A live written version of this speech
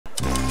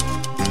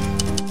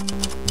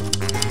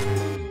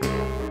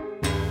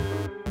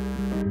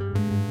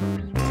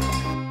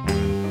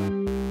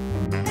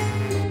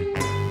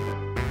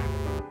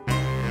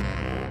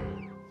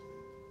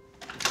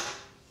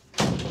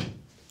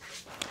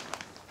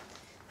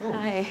Ooh.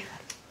 Hi.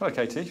 Hello,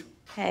 Katie.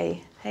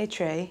 Hey. Hey,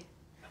 Trey.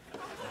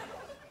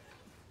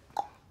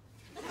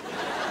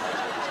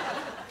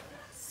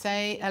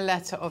 Say a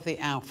letter of the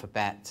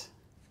alphabet.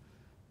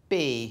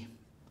 B.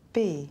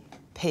 B.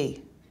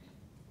 P.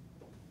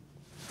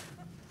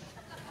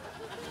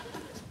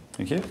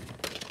 Thank you.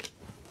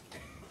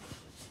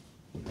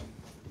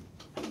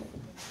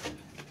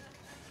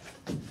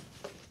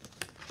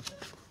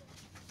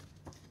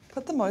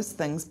 Put the most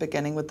things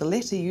beginning with the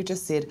letter you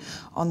just said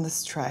on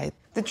this tray.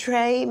 The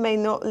tray may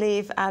not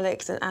leave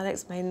Alex, and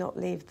Alex may not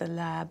leave the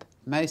lab.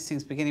 Most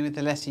things beginning with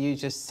the letter you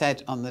just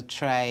said on the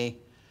tray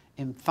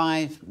in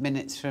 5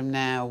 minutes from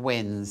now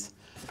wins.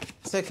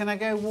 So can I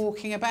go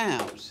walking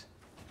about?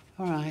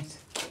 All right.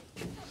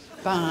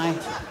 Bye.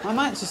 I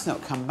might just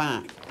not come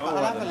back. I'll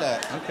have a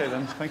look. OK,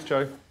 then. Thanks,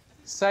 Joe.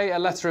 Say a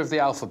letter of the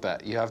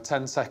alphabet. You have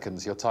 10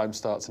 seconds. Your time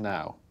starts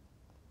now.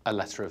 A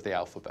letter of the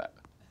alphabet.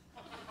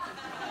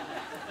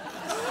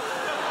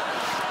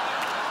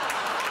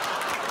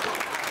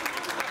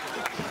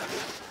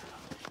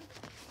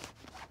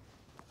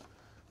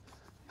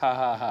 Ha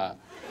ha ha.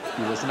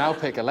 You must now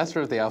pick a letter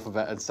of the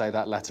alphabet and say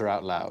that letter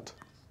out loud.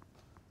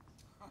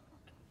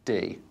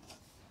 D.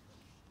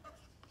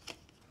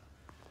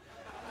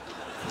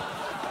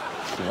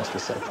 You must be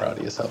so proud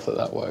of yourself that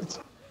that worked.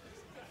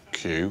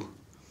 Q.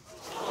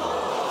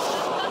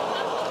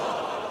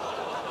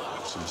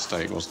 It's a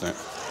mistake, wasn't it?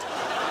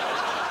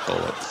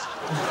 Bollocks.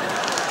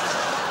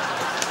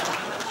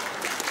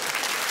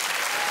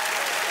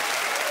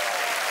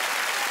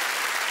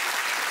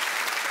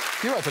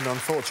 You had an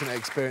unfortunate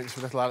experience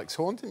with little Alex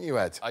Horne, didn't you,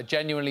 Ed? I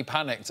genuinely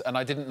panicked, and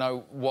I didn't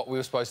know what we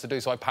were supposed to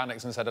do, so I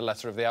panicked and said a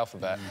letter of the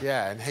alphabet.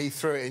 Yeah, and he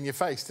threw it in your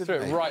face, didn't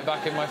he? Threw it right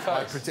back in my face.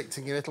 By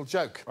predicting your little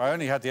joke. I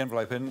only had the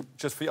envelope in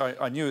just for you.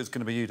 I knew it was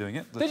going to be you doing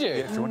it. Did you?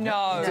 The extra one.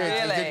 No, He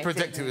did, really? he did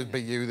predict it would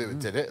be you that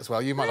did it as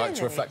well. You might like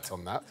to reflect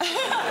on that.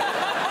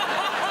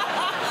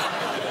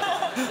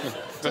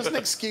 Doesn't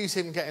excuse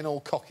him getting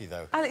all cocky,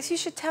 though. Alex, you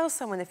should tell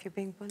someone if you're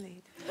being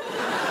bullied. You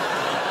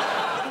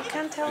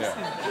can tell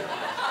someone.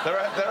 I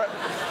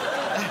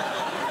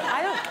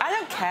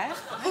don't care.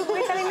 What are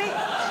you telling me?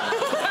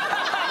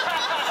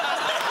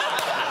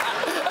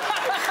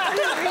 I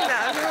didn't mean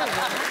that.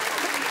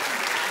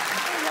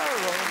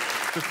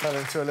 Just fell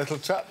into a little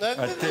trap then.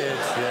 I did,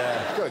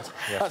 yeah. Good.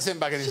 Yeah. That's him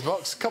back in his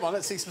box. Come on,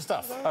 let's see some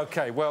stuff.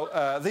 OK, well,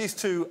 these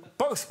two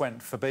both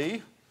went for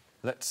B.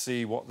 Let's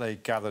see what they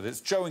gathered. It's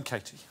Joe and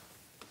Katie.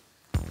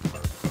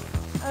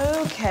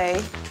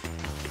 OK.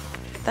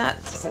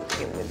 That doesn't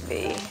begin with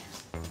B.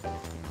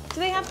 Do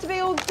they have to be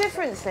all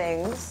different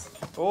things?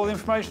 All the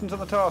information's on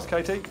the task,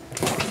 Katie.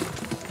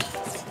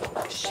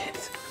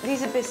 Shit.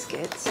 These are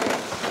biscuits.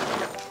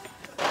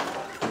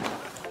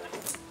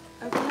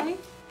 OK?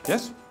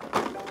 Yes?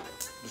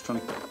 Just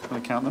trying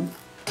to count them.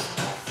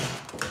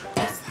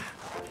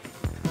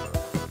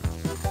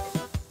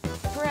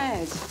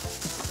 Bread.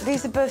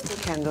 These are birthday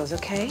candles,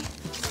 OK?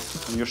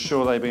 And you're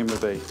sure they begin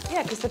with B?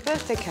 Yeah, because they're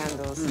birthday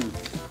candles.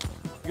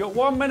 You got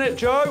 1 minute,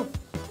 Joe.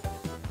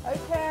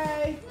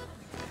 OK.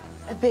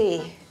 A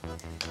B.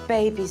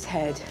 Baby's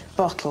head.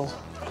 Bottle.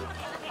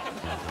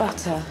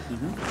 Butter.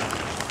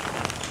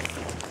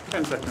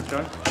 10 seconds,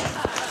 Joe.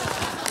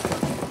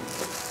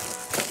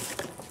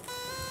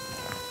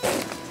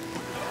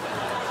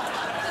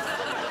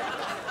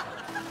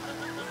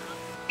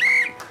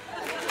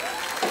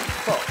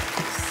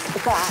 Box. A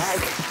bag.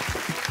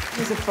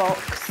 There's a box.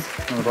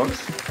 Another box.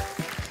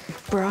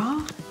 Bra.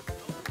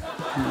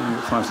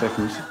 5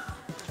 seconds.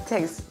 It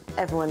takes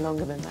everyone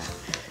longer than that.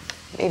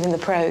 Even the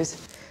pros.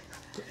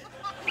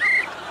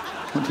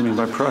 What do you mean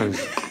by pros?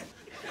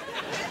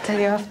 Tell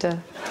you after.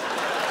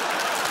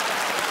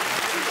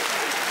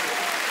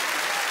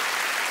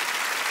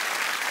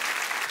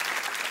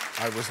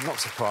 I was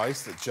not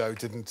surprised that Jo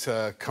didn't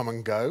come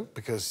and go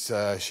because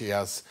she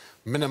has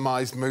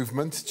minimised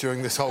movement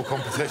during this whole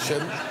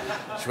competition.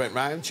 She went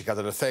round, she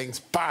gathered her things,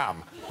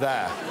 bam,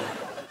 there.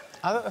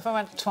 I thought if I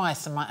went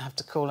twice, I might have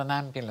to call an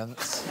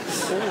ambulance.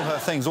 All her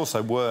things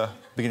also were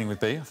beginning with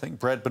B, I think.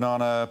 Bread,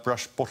 banana,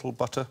 brush, bottle,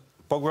 butter.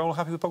 Bog roll,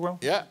 happy with bog roll?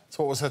 Yeah.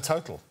 So what was her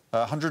total?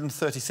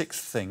 136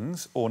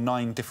 things or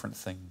 9 different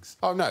things.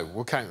 Oh, no,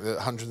 we'll count the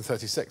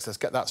 136. Let's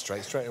get that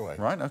straight away.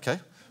 Right, OK.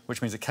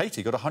 Which means that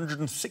Katie got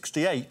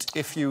 168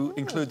 if you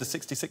include the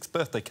 66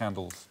 birthday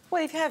candles.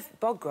 Well, if you have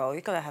bog roll,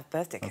 you've got to have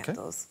birthday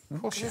candles.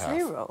 Of course you There's have.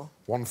 new roll.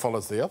 One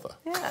follows the other.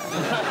 Yeah.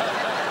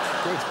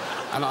 Good.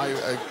 And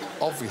I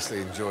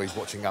obviously enjoyed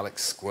watching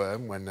Alex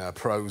squirm when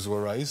pros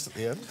were raised at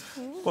the end.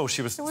 Well,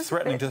 she was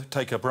threatening to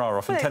take her bra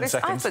off in 10 I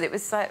seconds. thought it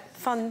was, like,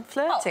 fun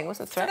flirting,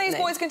 wasn't threatening.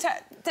 These boys can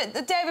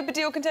David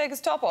Baddiel can take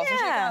his top off and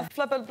she can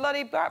flip a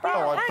bloody bra.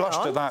 Oh, I blushed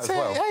at that as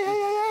well.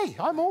 Hey,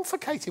 I'm all for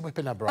Katie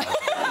whipping her bra. You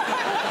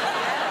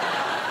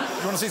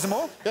want to see some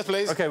more? Yes,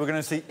 please. OK, we're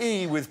going to see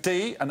E with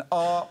D and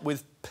R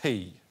with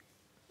P.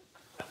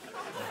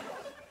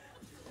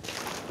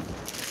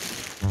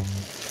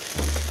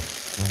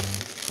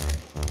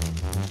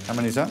 How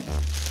many is that?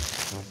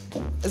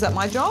 Is that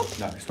my job?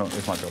 No, it's not.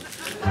 It's my job.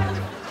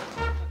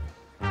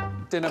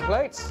 Dinner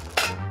plates.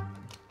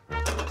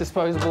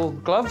 Disposable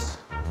gloves.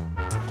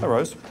 Hi,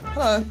 Rose.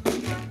 Hello.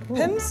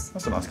 Pims?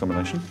 That's a nice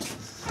combination.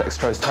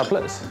 Dextrose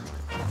tablets.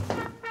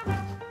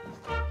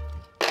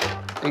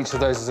 Each of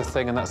those is a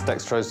thing, and that's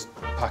dextrose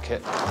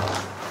packet.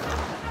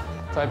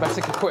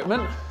 Diabetic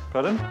equipment.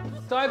 Pardon?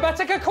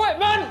 Diabetic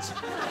equipment!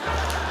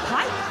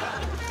 Hi.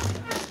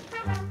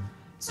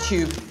 It's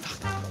tube.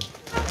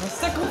 I'm a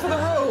stickler for the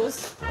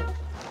rules.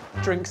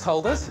 Drinks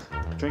holders.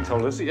 Drink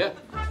holders. Yeah.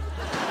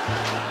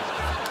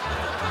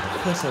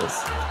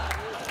 Petals.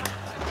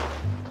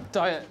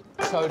 Diet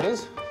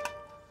sodas.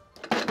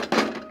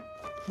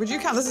 Would you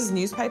count this as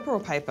newspaper or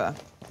paper?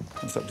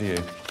 It's up to you.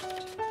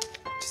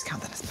 Just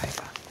count that as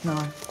paper.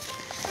 No.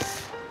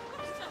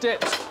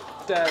 Dips.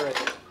 Dairy.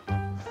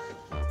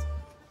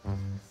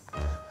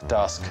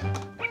 Dusk.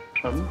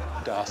 Pardon?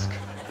 Dusk.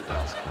 The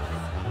dusk.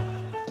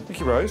 Thank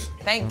you, Rose.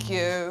 Thank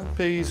you.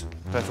 Peas,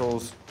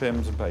 petals,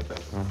 Pims and paper.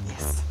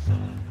 Yes.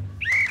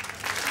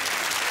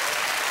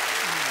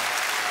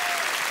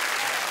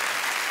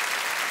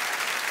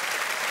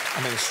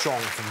 I mean, strong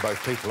from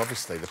both people,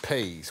 obviously. The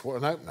peas, what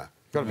an opener.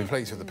 You've got to be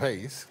pleased with the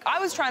peas. I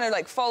was trying to,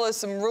 like, follow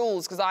some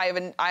rules because I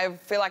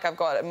feel like I've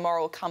got a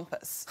moral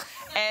compass.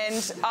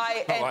 And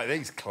I... Not like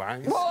these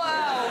clowns. Well,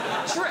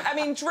 I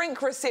mean,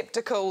 drink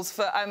receptacles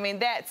for... I mean,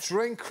 that's...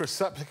 Drink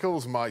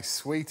receptacles, my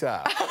sweet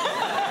ass.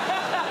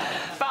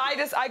 But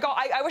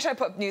I wish I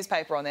put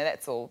newspaper on there,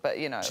 that's all. But,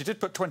 you know... She did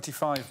put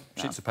 25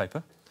 sheets of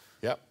paper.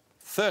 Yep.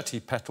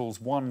 30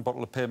 petals, 1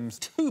 bottle of Pims,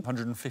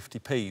 250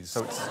 peas.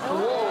 So it's...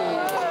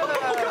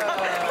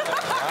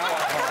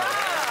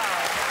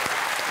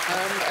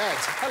 Ed.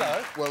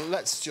 Hello. Well,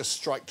 let's just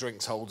strike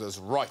drinks holders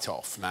right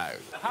off now.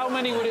 How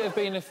many would it have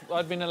been if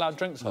I'd been allowed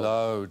drinks holders?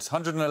 Loads.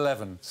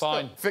 111.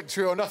 Fine.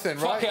 Victory or nothing,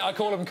 right? Fuck it, I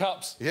call them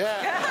cups. Yeah.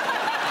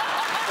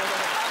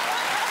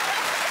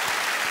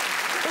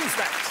 Who's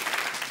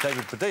that?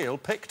 David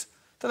Baddiel picked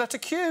the letter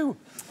Q.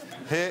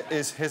 Here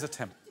is his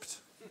attempt.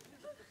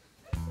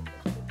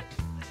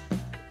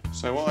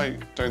 So what I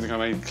don't think I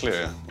made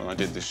clear when I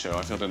did this show,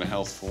 I filled in a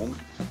health form,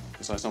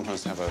 because I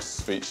sometimes have a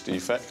speech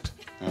defect.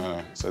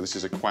 So this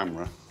is a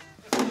quamra.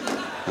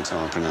 That's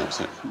how I pronounce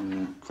it.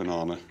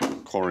 Quinana,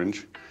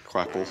 Quarange,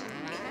 Quapple,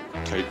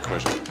 Tape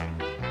Quesher.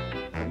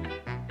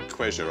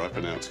 Quesher, I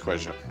pronounce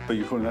Quesher. But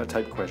you're calling that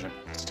tape Quesher?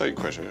 It's Tape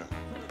Quesher, yeah.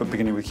 But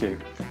beginning with Q.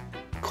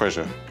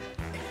 Quesher.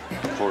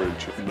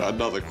 Quarange.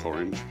 Another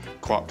Quarange.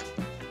 Quap.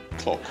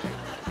 Clock.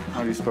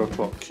 How do you spell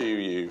clock?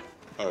 Q-U-O-L-K.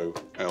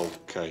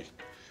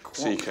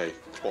 C-K.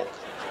 Clock.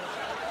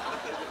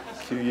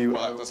 Q-U...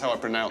 Well, that's how I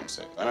pronounce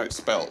it. I know it's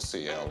spelled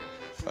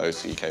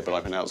C-L-O-C-K, but I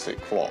pronounce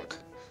it clock.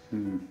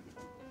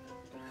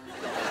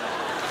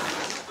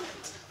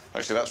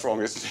 Actually, that's wrong,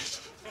 isn't it?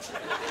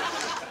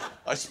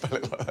 I spell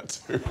it like that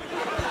too.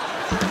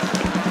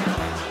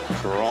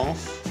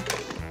 Giraffe.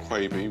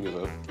 Quaby with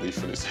a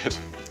leaf in its head.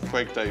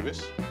 Greg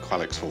Davies.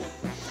 Alex Horne.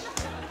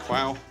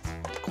 Quail.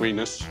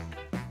 Queenus.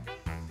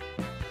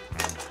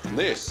 And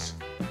this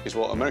is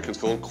what Americans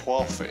call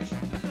coffee.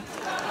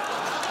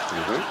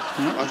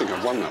 I think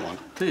I've won that one.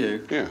 Do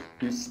you? Yeah.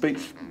 Your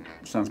speech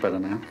sounds better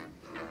now.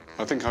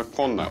 I think I've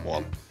won that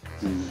one.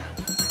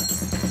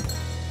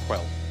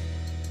 Well.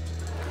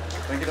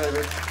 Thank you,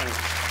 David. Thanks.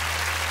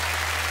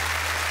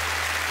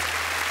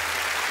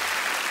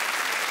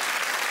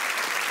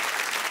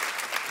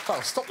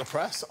 Well, stop the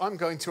press. I'm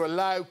going to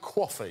allow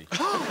coffee.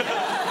 Thank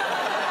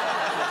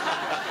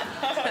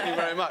you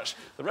very much.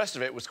 The rest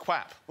of it was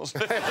quap,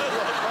 wasn't it?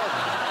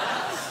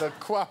 The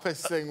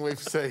quappest thing we've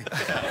seen.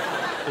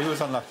 He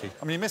was unlucky.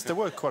 I mean, he missed. There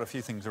were quite a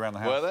few things around the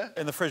house. Were there?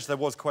 In the fridge, there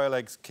was quail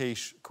eggs,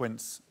 quiche,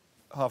 quince,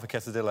 half a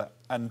quesadilla,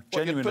 and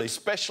genuinely... You put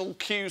special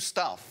Q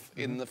stuff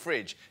in the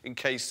fridge in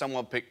case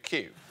someone picked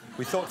Q.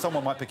 We thought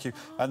someone might pick you,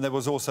 and there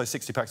was also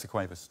 60 packs of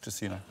Quavers, just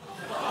so you know.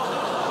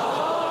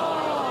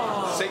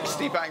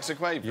 60 packs of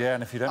Quavers? Yeah,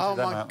 and if you'd emptied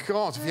them out... Oh, my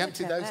God, if you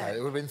emptied those out, it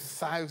would have been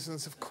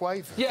thousands of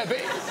Quavers. Yeah, but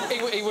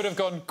he would have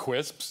gone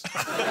quisps.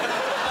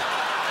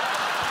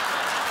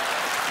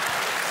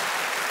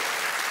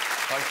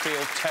 I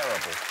feel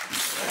terrible.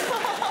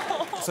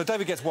 So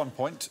David gets 1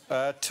 point,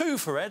 2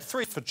 for Ed,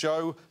 3 for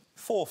Joe,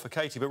 4 for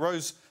Katie, but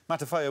Rose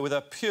Matafeo, with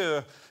a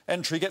pure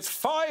entry, gets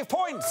 5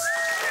 points!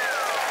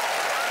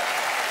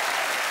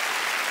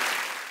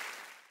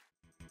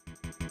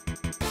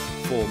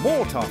 For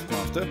more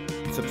Taskmaster,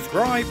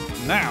 subscribe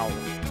now.